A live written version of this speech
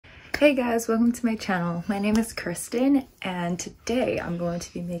Hey guys, welcome to my channel. My name is Kristen and today I'm going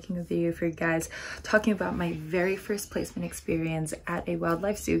to be making a video for you guys talking about my very first placement experience at a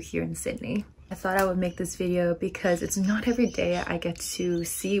wildlife zoo here in Sydney. I thought I would make this video because it's not every day I get to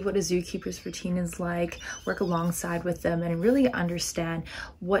see what a zookeeper's routine is like, work alongside with them, and really understand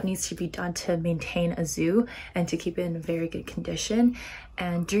what needs to be done to maintain a zoo and to keep it in a very good condition.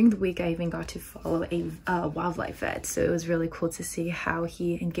 And during the week, I even got to follow a wildlife vet. So it was really cool to see how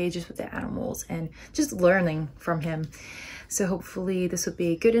he engages with the animals and just learning from him. So hopefully this will be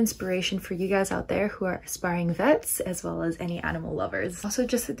a good inspiration for you guys out there who are aspiring vets as well as any animal lovers. Also,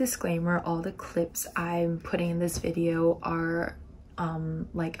 just a disclaimer, all the clips I'm putting in this video are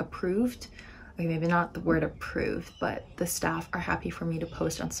like approved. Okay, maybe not the word approved, but the staff are happy for me to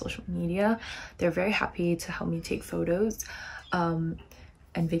post on social media. They're very happy to help me take photos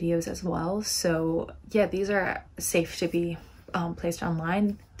and videos as well. So yeah, these are safe to be placed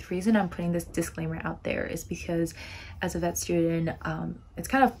online. The reason I'm putting this disclaimer out there is because as a vet student, it's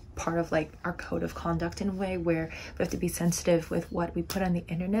kind of part of like our code of conduct in a way where we have to be sensitive with what we put on the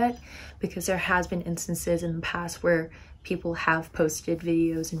internet, because there has been instances in the past where people have posted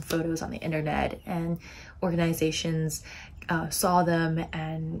videos and photos on the internet and organizations saw them,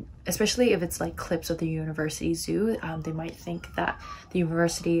 and especially if it's like clips of the university zoo, they might think that the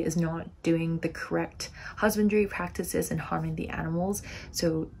university is not doing the correct husbandry practices and harming the animals.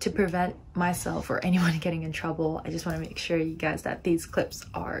 So to prevent myself or anyone getting in trouble, I just want to make sure you guys that these clips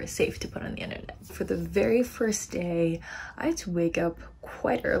are safe to put on the internet. For the very first day, I had to wake up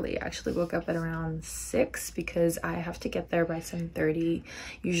quite early. I actually woke up at around 6 because I have to get there by 7:30.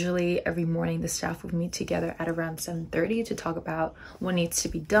 Usually every morning the staff would meet together at around 7:30 to talk about what needs to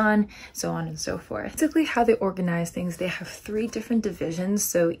be done, so on and so forth. Typically how they organize things, they have 3 different divisions.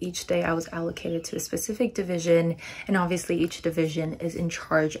 So each day I was allocated to a specific division, and obviously each division is in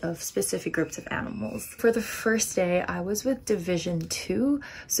charge of specific groups of animals. For the first day, I was with Division 2.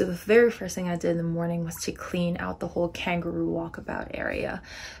 So the very first thing I did in the morning was to clean out the whole kangaroo walkabout area.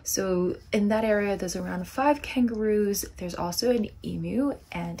 So in that area, there's around 5 kangaroos. There's also an emu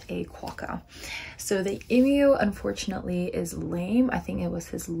and a quokka. So the emu, unfortunately, is lame. I think it was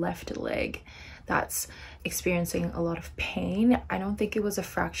his left leg that's experiencing a lot of pain. I don't think it was a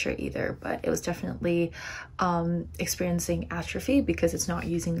fracture either, but it was definitely experiencing atrophy because it's not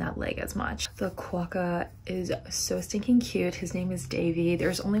using that leg as much. The quokka is so stinking cute. His name is Davy.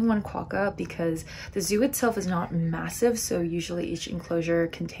 There's only one quokka because the zoo itself is not massive, so usually each enclosure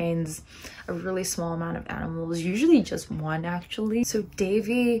contains a really small amount of animals, usually just one actually. So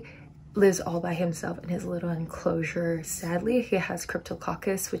Davy lives all by himself in his little enclosure. Sadly, he has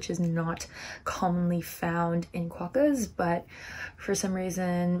cryptococcus, which is not commonly found in quokkas, but for some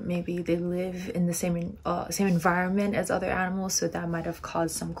reason maybe they live in the same environment as other animals, so that might have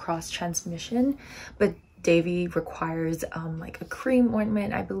caused some cross transmission. But Davy requires like a cream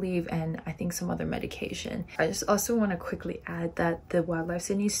ointment, I believe, and I think some other medication. I just also want to quickly add that the Wildlife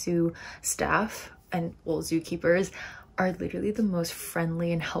Sydney Zoo staff and zookeepers are literally the most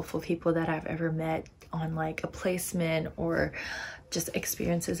friendly and helpful people that I've ever met on like a placement or just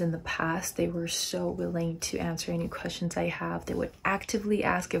experiences in the past. They were so willing to answer any questions I have. They would actively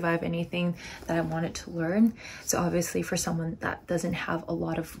ask if I have anything that I wanted to learn. So obviously for someone that doesn't have a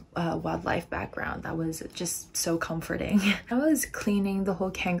lot of wildlife background, that was just so comforting. I was cleaning the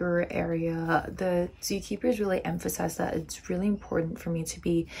whole kangaroo area. The zookeepers really emphasized that it's really important for me to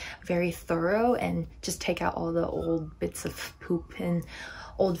be very thorough and just take out all the old bits of poop and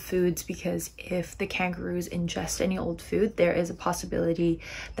old foods, because if the kangaroos ingest any old food, there is a possibility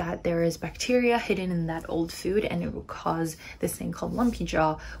that there is bacteria hidden in that old food, and it will cause this thing called lumpy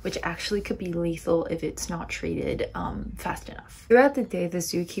jaw, which actually could be lethal if it's not treated fast enough. Throughout the day, the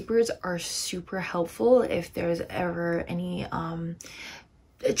zookeepers are super helpful. If there's ever any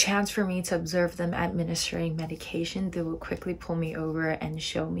a chance for me to observe them administering medication, they will quickly pull me over and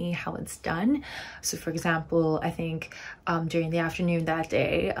show me how it's done. So for example, I think during the afternoon that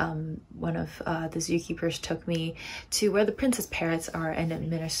day, one of the zookeepers took me to where the princess parrots are and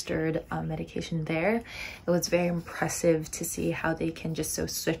administered medication there. It was very impressive to see how they can just so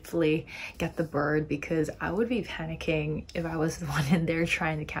swiftly get the bird, because I would be panicking if I was the one in there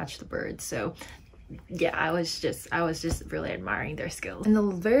trying to catch the bird. So yeah, I was just really admiring their skills. And the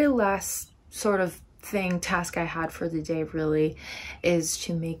very last sort of task I had for the day really is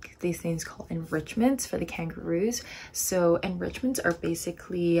to make these things called enrichments for the kangaroos. So enrichments are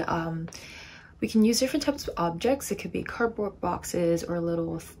basically we can use different types of objects. It could be cardboard boxes or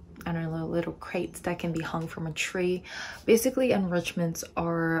little, I don't know, little crates that can be hung from a tree. Basically enrichments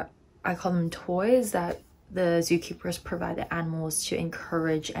are, I call them toys that the zookeepers provide the animals to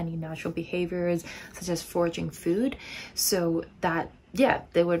encourage any natural behaviors such as foraging food, so that yeah,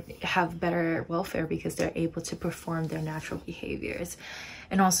 they would have better welfare because they're able to perform their natural behaviors.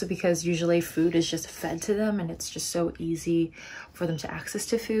 And also because usually food is just fed to them and it's just so easy for them to access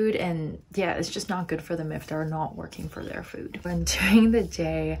to food, and yeah, it's just not good for them if they're not working for their food. When during the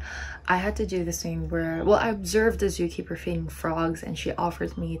day I had to do this thing where, well, I observed the zookeeper feeding frogs and she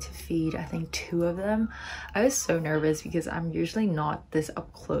offered me to feed I think 2 of them. I was so nervous because I'm usually not this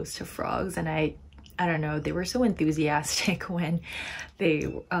up close to frogs, and I don't know, they were so enthusiastic when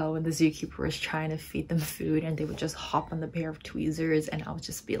the zookeeper was trying to feed them food, and they would just hop on the pair of tweezers and I would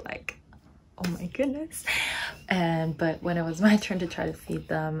just be like, oh my goodness. But when it was my turn to try to feed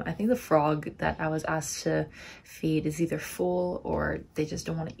them, I think the frog that I was asked to feed is either full or they just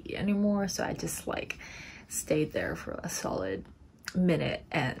don't want to eat anymore, so I just like stayed there for a solid minute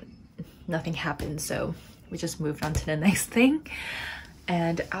and nothing happened, so we just moved on to the next thing.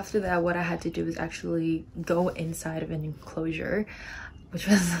 And after that, what I had to do was actually go inside of an enclosure, which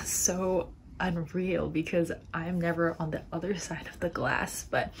was so unreal because I'm never on the other side of the glass.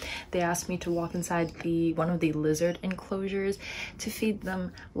 But they asked me to walk inside one of the lizard enclosures to feed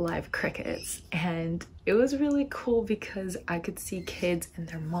them live crickets, and it was really cool because I could see kids and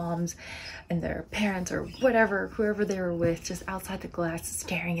their moms and their parents or whatever, whoever they were with, just outside the glass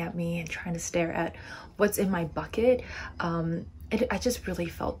staring at me and trying to stare at what's in my bucket. I just really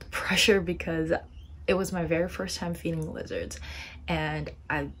felt the pressure because it was my very first time feeding lizards, and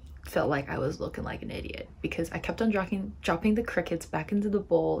I felt like I was looking like an idiot because I kept on dropping the crickets back into the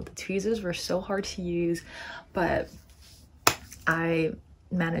bowl. The tweezers were so hard to use, but I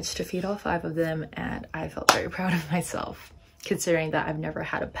managed to feed all 5 of them, and I felt very proud of myself considering that I've never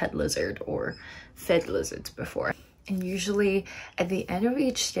had a pet lizard or fed lizards before. And usually at the end of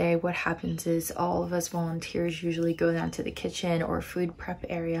each day, what happens is all of us volunteers usually go down to the kitchen or food prep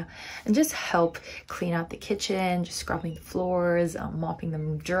area and just help clean out the kitchen, just scrubbing the floors, mopping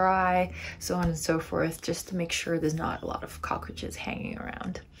them dry, so on and so forth, just to make sure there's not a lot of cockroaches hanging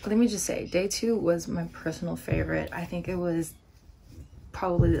around. Let me just say, day 2 was my personal favorite. I think it was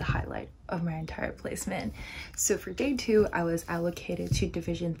probably the highlight of my entire placement. So for day 2, I was allocated to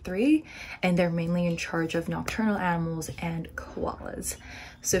Division 3, and they're mainly in charge of nocturnal animals and koalas.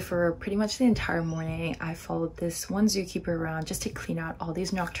 So for pretty much the entire morning, I followed this one zookeeper around just to clean out all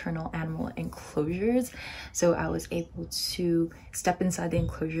these nocturnal animal enclosures. So I was able to step inside the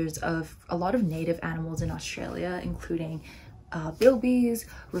enclosures of a lot of native animals in Australia, including bilbies,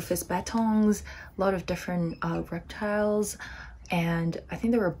 rufous batongs, a lot of different reptiles, and I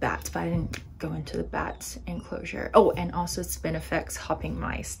think there were bats, but I didn't go into the bats enclosure. Oh, and also spinifex hopping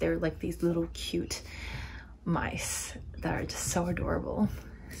mice. They're like these little cute mice that are just so adorable.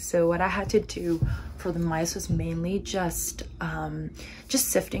 So what I had to do for the mice was mainly just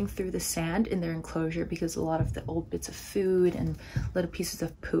sifting through the sand in their enclosure, because a lot of the old bits of food and little pieces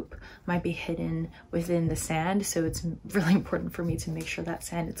of poop might be hidden within the sand. So it's really important for me to make sure that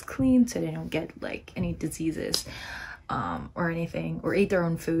sand is clean so they don't get like any diseases or anything, or eat their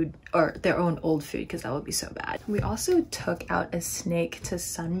own food or their own old food, because that would be so bad. We also took out a snake to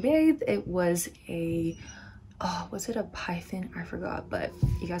sunbathe. It was a, oh, was it a python? I forgot, but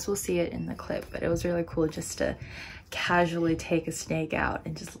you guys will see it in the clip. But it was really cool just to casually take a snake out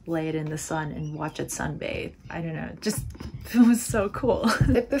and just lay it in the sun and watch it sunbathe. I don't know, just it was so cool.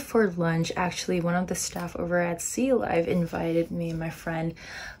 A bit before lunch, actually, one of the staff over at Sea Life invited me and my friend,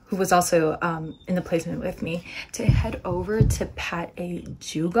 who was also in the placement with me, to head over to pat a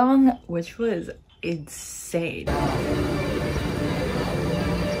dugong, which was insane.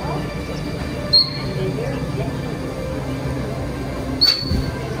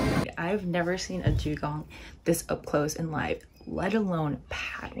 I've never seen a dugong this up close in life, let alone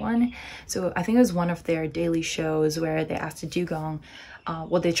pat one. So I think it was one of their daily shows where they asked the dugong,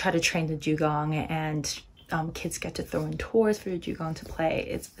 well, they try to train the dugong, and kids get to throw in toys for the dugong to play.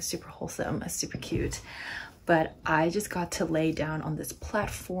 It's super wholesome, super cute. But I just got to lay down on this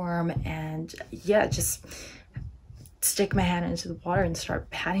platform and yeah, just stick my hand into the water and start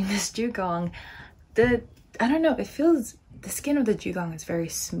patting this dugong. I don't know, it feels, the skin of the dugong is very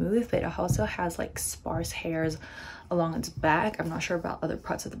smooth, but it also has like sparse hairs along its back. I'm not sure about other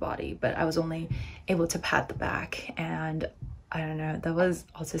parts of the body, but I was only able to pat the back, and I don't know, that was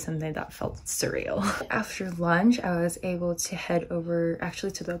also something that felt surreal. After lunch, I was able to head over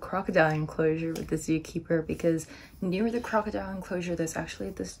actually to the crocodile enclosure with the zookeeper, because near the crocodile enclosure, there's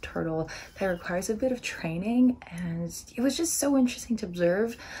actually this turtle that requires a bit of training, and it was just so interesting to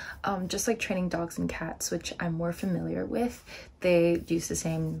observe. Just like training dogs and cats, which I'm more familiar with, they use the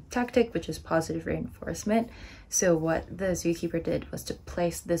same tactic, which is positive reinforcement. So what the zookeeper did was to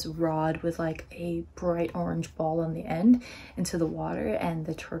place this rod with like a bright orange ball on the end into the water, and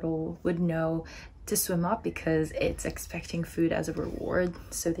the turtle would know to swim up because it's expecting food as a reward.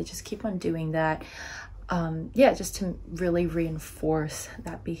 So they just keep on doing that. Yeah, just to really reinforce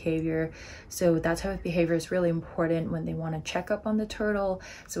that behavior. So that type of behavior is really important when they want to check up on the turtle.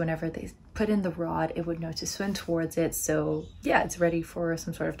 So whenever they put in the rod, it would know to swim towards it. So yeah, it's ready for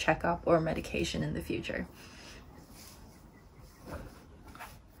some sort of checkup or medication in the future.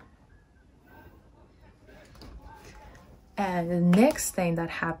 And the next thing that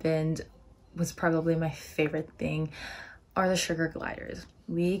happened was probably my favorite thing, are the sugar gliders.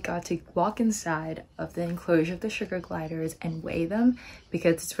 We got to walk inside of the enclosure of the sugar gliders and weigh them,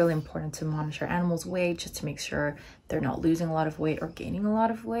 because it's really important to monitor animals' weight just to make sure they're not losing a lot of weight or gaining a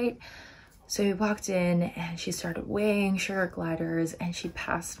lot of weight. So we walked in and she started weighing sugar gliders, and she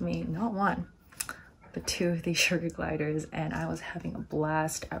passed me not one but two of these sugar gliders, and I was having a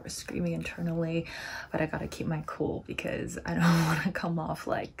blast. I was screaming internally, but I gotta keep my cool because I don't want to come off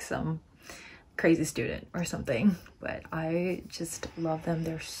like some crazy student or something. But I just love them.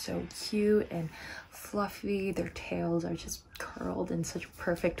 They're so cute and fluffy. Their tails are just curled in such a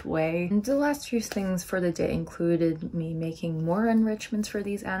perfect way. And the last few things for the day included me making more enrichments for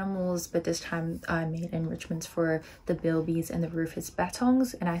these animals, but this time I made enrichments for the bilbies and the rufous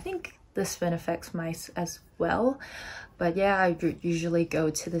bettongs, and I think the spinifex mice as well. But yeah, I usually go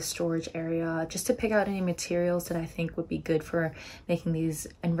to the storage area just to pick out any materials that I think would be good for making these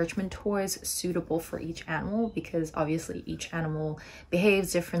enrichment toys suitable for each animal, because obviously each animal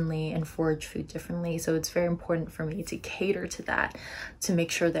behaves differently and forage food differently. So it's very important for me to cater to that to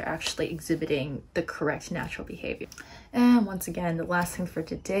make sure they're actually exhibiting the correct natural behavior. And once again, the last thing for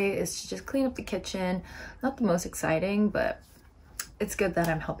today is to just clean up the kitchen. Not the most exciting, but it's good that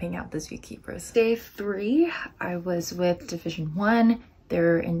I'm helping out the zookeepers. Day 3, I was with Division 1.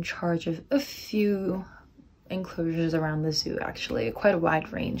 They're in charge of a few enclosures around the zoo, actually, quite a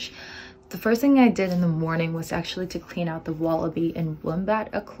wide range. The first thing I did in the morning was actually to clean out the wallaby and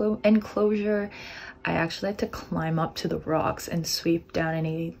wombat enclosure. I actually had to climb up to the rocks and sweep down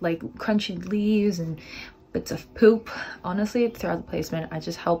any like crunchy leaves and bits of poop. Honestly, throughout the placement, I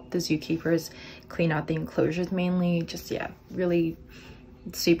just helped the zookeepers clean out the enclosures mainly. Just, yeah, really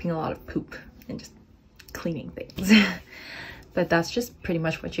sweeping a lot of poop and just cleaning things. But that's just pretty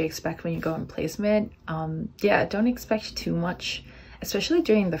much what you expect when you go on placement. Yeah, don't expect too much, especially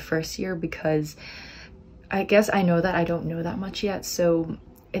during the first year, because I guess I know that I don't know that much yet. So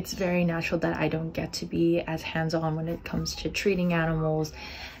it's very natural that I don't get to be as hands-on when it comes to treating animals,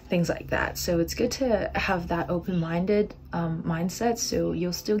 things like that. So it's good to have that open-minded mindset, so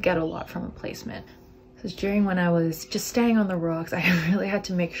you'll still get a lot from a placement. Because during when I was just staying on the rocks, I really had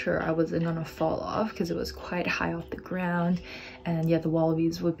to make sure I wasn't gonna fall off because it was quite high off the ground. And yeah, the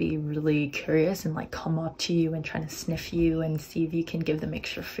wallabies would be really curious and like come up to you and trying to sniff you and see if you can give them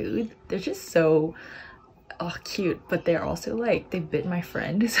extra food. They're just so cute, but they're also like, they bit my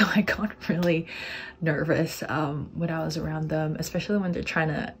friend, so I got really nervous when I was around them, especially when they're trying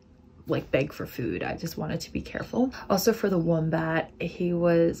to like beg for food. I just wanted to be careful. Also for the wombat, he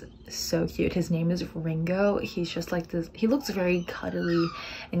was so cute. His name is Ringo. He's just like this, he looks very cuddly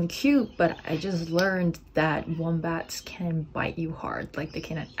and cute, but I just learned that wombats can bite you hard. Like they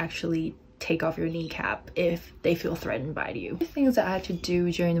can actually take off your kneecap if they feel threatened by you. The things that I had to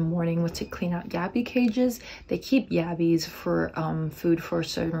do during the morning was to clean out yabby cages. They keep yabbies for food for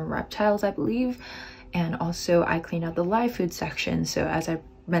certain reptiles, I believe. And also I cleaned out the live food section. So as I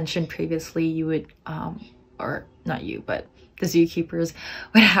mentioned previously, you would or not you, but the zookeepers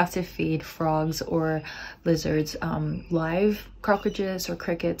would have to feed frogs or lizards live cockroaches or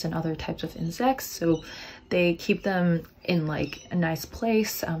crickets and other types of insects. So they keep them in like a nice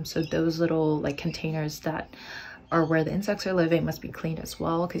place, so those little like containers that are where the insects are living must be cleaned as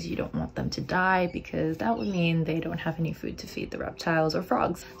well, because you don't want them to die, because that would mean they don't have any food to feed the reptiles or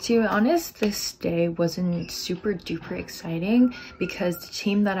frogs. To be honest, this day wasn't super duper exciting because the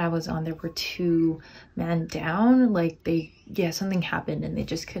team that I was on, there were 2 men down. Like something happened and they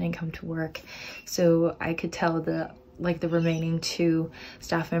just couldn't come to work. So I could tell the remaining 2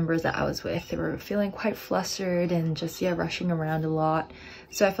 staff members that I was with, they were feeling quite flustered and just, yeah, rushing around a lot.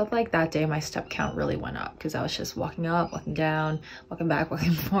 So I felt like that day my step count really went up because I was just walking up, walking down, walking back,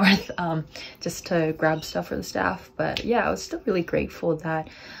 walking forth, just to grab stuff for the staff. But yeah, I was still really grateful that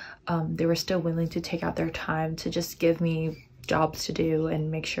they were still willing to take out their time to just give me jobs to do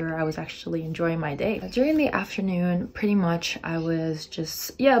and make sure I was actually enjoying my day. During the afternoon, pretty much I was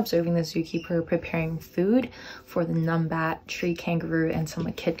just, yeah, observing the zookeeper preparing food for the numbat, tree kangaroo, and some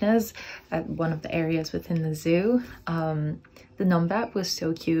echidnas at one of the areas within the zoo. The numbat was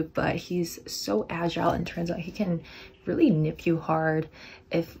so cute, but he's so agile, and turns out he can really nip you hard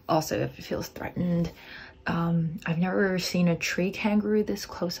if it feels threatened. I've never seen a tree kangaroo this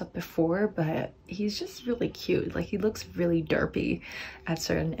close up before, but he's just really cute. Like, he looks really derpy at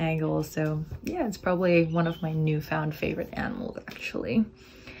certain angles. So yeah, it's probably one of my newfound favorite animals actually.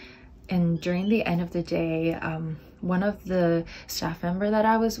 And during the end of the day, one of the staff member that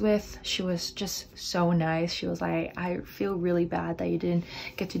I was with, she was just so nice. She was like, I feel really bad that you didn't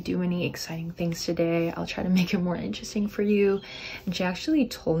get to do any exciting things today. I'll try to make it more interesting for you. And she actually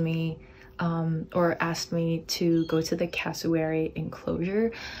told me or asked me to go to the cassowary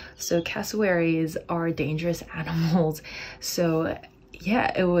enclosure. So cassowaries are dangerous animals. So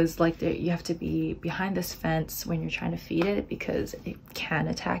yeah, it was like you have to be behind this fence when you're trying to feed it because it can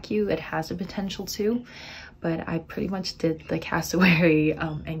attack you. It has the potential to. But I pretty much did the cassowary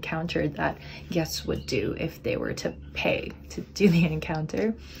encounter that guests would do if they were to pay to do the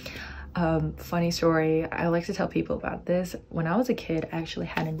encounter. Funny story, I like to tell people about this. When I was a kid, I actually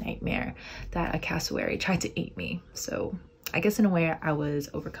had a nightmare that a cassowary tried to eat me. So I guess in a way I was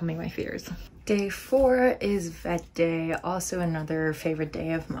overcoming my fears. Day 4 is vet day, also another favorite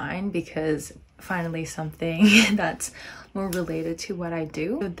day of mine because finally something that's more related to what I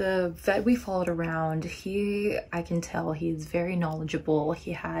do. The vet we followed around, I can tell he's very knowledgeable.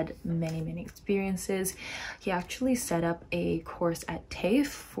 He had many experiences. He actually set up a course at TAFE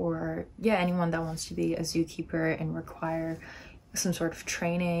for anyone that wants to be a zookeeper and require some sort of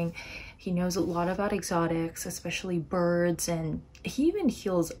training. He knows a lot about exotics, especially birds, and he even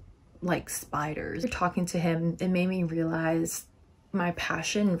heals like spiders. Talking to him, it made me realize my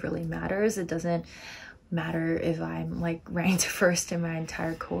passion really matters. It doesn't matter if I'm like ranked first in my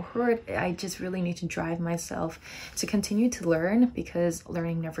entire cohort. I just really need to drive myself to continue to learn because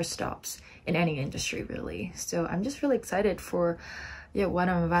learning never stops in any industry really. So I'm just really excited for what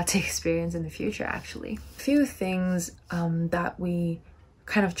I'm about to experience in the future actually. A few things that we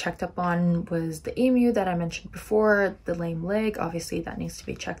kind of checked up on was the emu that I mentioned before, the lame leg, obviously that needs to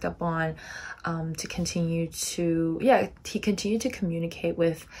be checked up on. To continue to, he continued to communicate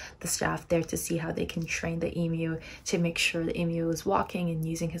with the staff there to see how they can train the emu to make sure the emu is walking and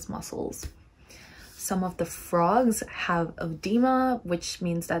using his muscles. Some of the frogs have edema, which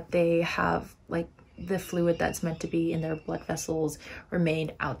means that they have like the fluid that's meant to be in their blood vessels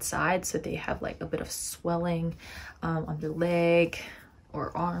remained outside, so they have like a bit of swelling on their leg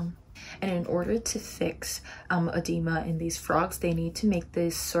or arm. And in order to fix edema in these frogs, they need to make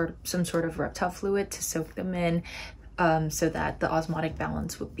this some sort of reptile fluid to soak them in so that the osmotic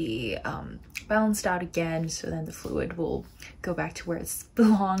balance would be balanced out again, so then the fluid will go back to where it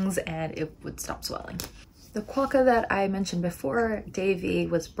belongs and it would stop swelling. The quokka that I mentioned before, Davy,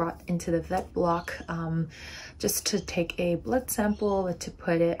 was brought into the vet block just to take a blood sample to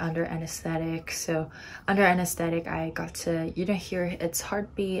put it under anesthetic. So under anesthetic, I got to, hear its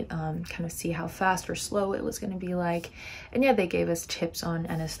heartbeat, kind of see how fast or slow it was going to be like. And yeah, they gave us tips on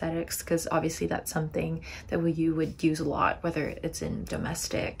anesthetics because obviously that's something that you would use a lot, whether it's in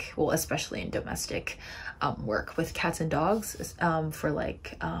domestic, well, especially in domestic work with cats and dogs for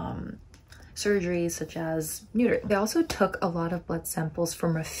like surgeries such as neuter. They also took a lot of blood samples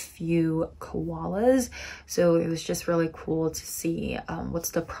from a few koalas, so it was just really cool to see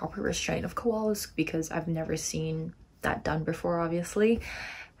what's the proper restraint of koalas because I've never seen that done before obviously.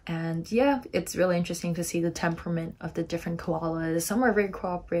 And yeah, it's really interesting to see the temperament of the different koalas. Some are very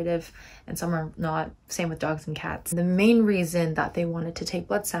cooperative and some are not. Same with dogs and cats. The main reason that they wanted to take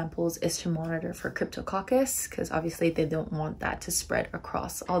blood samples is to monitor for cryptococcus because obviously they don't want that to spread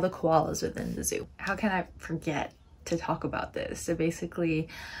across all the koalas within the zoo. How can I forget to talk about this? So basically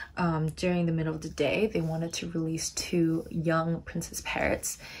during the middle of the day, they wanted to release 2 young princess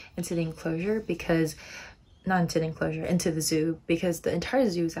parrots into the enclosure because into the zoo because the entire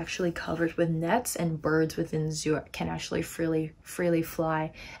zoo is actually covered with nets and birds within the zoo can actually freely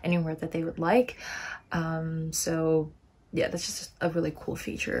fly anywhere that they would like. So yeah, that's just a really cool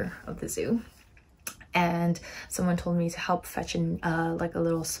feature of the zoo. And someone told me to help fetch in like a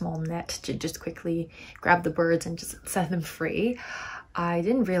little small net to just quickly grab the birds and just set them free. I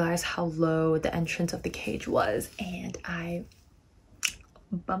didn't realize how low the entrance of the cage was, and I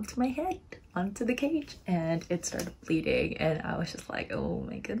bumped my head onto the cage and it started bleeding, and I was just like, oh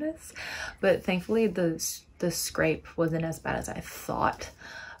my goodness. But thankfully the scrape wasn't as bad as I thought.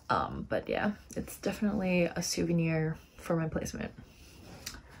 But yeah, it's definitely a souvenir for my placement,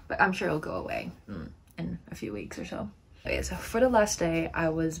 but I'm sure it'll go away in a few weeks or so. Okay, so for the last day, I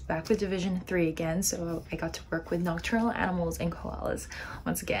was back with Division 3 again, so I got to work with nocturnal animals and koalas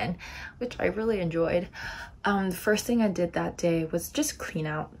once again, which I really enjoyed. The first thing I did that day was just clean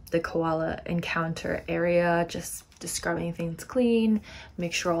out the koala encounter area, just scrubbing things clean,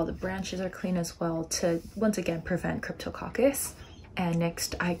 make sure all the branches are clean as well to once again prevent cryptococcus. And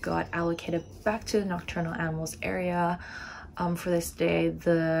next I got allocated back to the nocturnal animals area. For this day,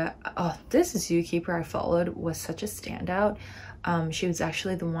 this zookeeper I followed was such a standout. She was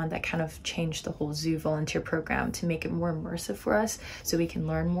actually the one that kind of changed the whole zoo volunteer program to make it more immersive for us so we can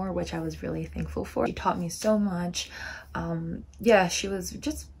learn more, which I was really thankful for. She taught me so much. Yeah, she was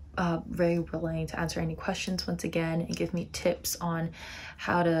just very willing to answer any questions once again and give me tips on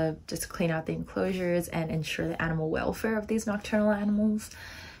how to just clean out the enclosures and ensure the animal welfare of these nocturnal animals.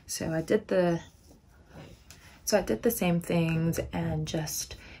 So I did the same things and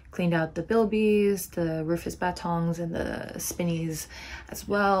just cleaned out the bilbies, the rufous batons, and the spinnies as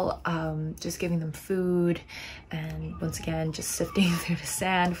well, just giving them food and once again just sifting through the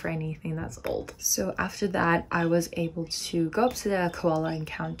sand for anything that's old. So after that, I was able to go up to the koala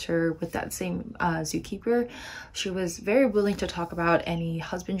encounter with that same zookeeper. She was very willing to talk about any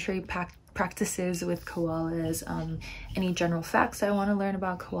husbandry practices with koalas, any general facts I want to learn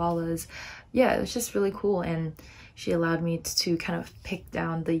about koalas. Yeah, it was just really cool, and she allowed me to kind of pick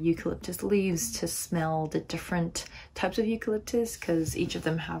down the eucalyptus leaves to smell the different types of eucalyptus, because each of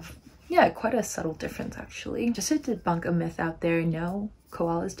them have, yeah, quite a subtle difference actually. Just to debunk a myth out there, no,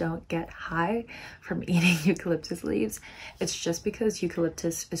 koalas don't get high from eating eucalyptus leaves. It's just because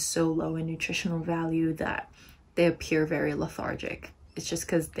eucalyptus is so low in nutritional value that they appear very lethargic. It's just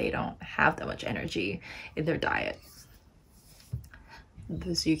because they don't have that much energy in their diet.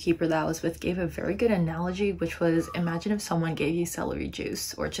 The zookeeper that I was with gave a very good analogy, which was, imagine if someone gave you celery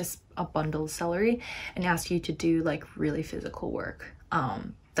juice or just a bundle of celery and asked you to do like really physical work.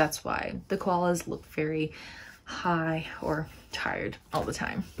 That's why the koalas look very high or tired all the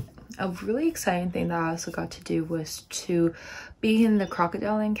time. A really exciting thing that I also got to do was to be in the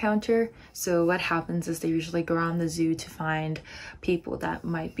crocodile encounter. So what happens is they usually go around the zoo to find people that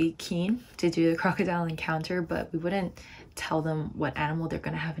might be keen to do the crocodile encounter, but we wouldn't tell them what animal they're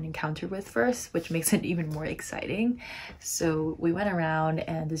going to have an encounter with first, which makes it even more exciting. So we went around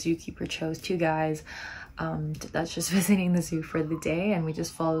and the zookeeper chose 2 guys that's just visiting the zoo for the day, and we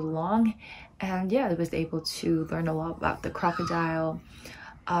just followed along. And yeah, I was able to learn a lot about the crocodile.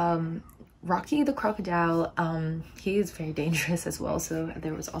 Rocky the crocodile, he is very dangerous as well, so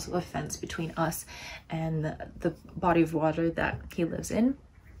there was also a fence between us and the body of water that he lives in.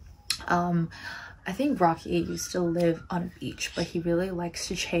 I think Rocky used to live on a beach, but he really likes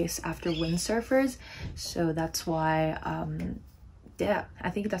to chase after windsurfers, so that's why yeah, I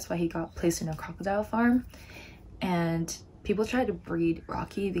think that's why he got placed in a crocodile farm. And people try to breed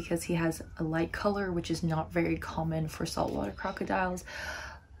Rocky because he has a light color, which is not very common for saltwater crocodiles,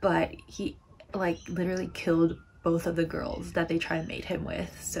 but he like literally killed both of the girls that they tried to mate him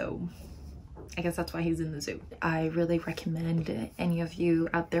with, so I guess that's why he's in the zoo. I really recommend any of you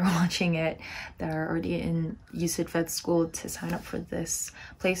out there watching it that are already in UCID Vet School to sign up for this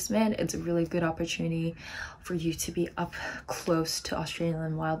placement. It's a really good opportunity for you to be up close to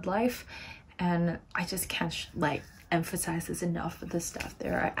Australian wildlife, and I just can't like emphasize this enough. The staff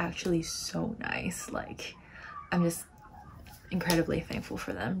there are actually so nice. Like, I'm just incredibly thankful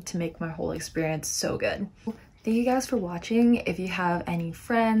for them to make my whole experience so good. Thank you guys for watching. If you have any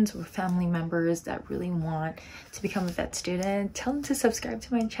friends or family members that really want to become a vet student, tell them to subscribe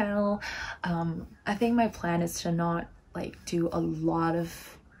to my channel. I think my plan is to not like do a lot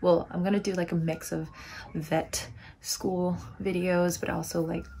of, well, I'm gonna do like a mix of vet school videos, but also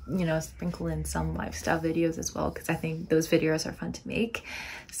like, you know, sprinkle in some lifestyle videos as well, because I think those videos are fun to make.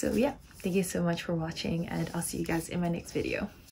 So yeah, thank you so much for watching, and I'll see you guys in my next video.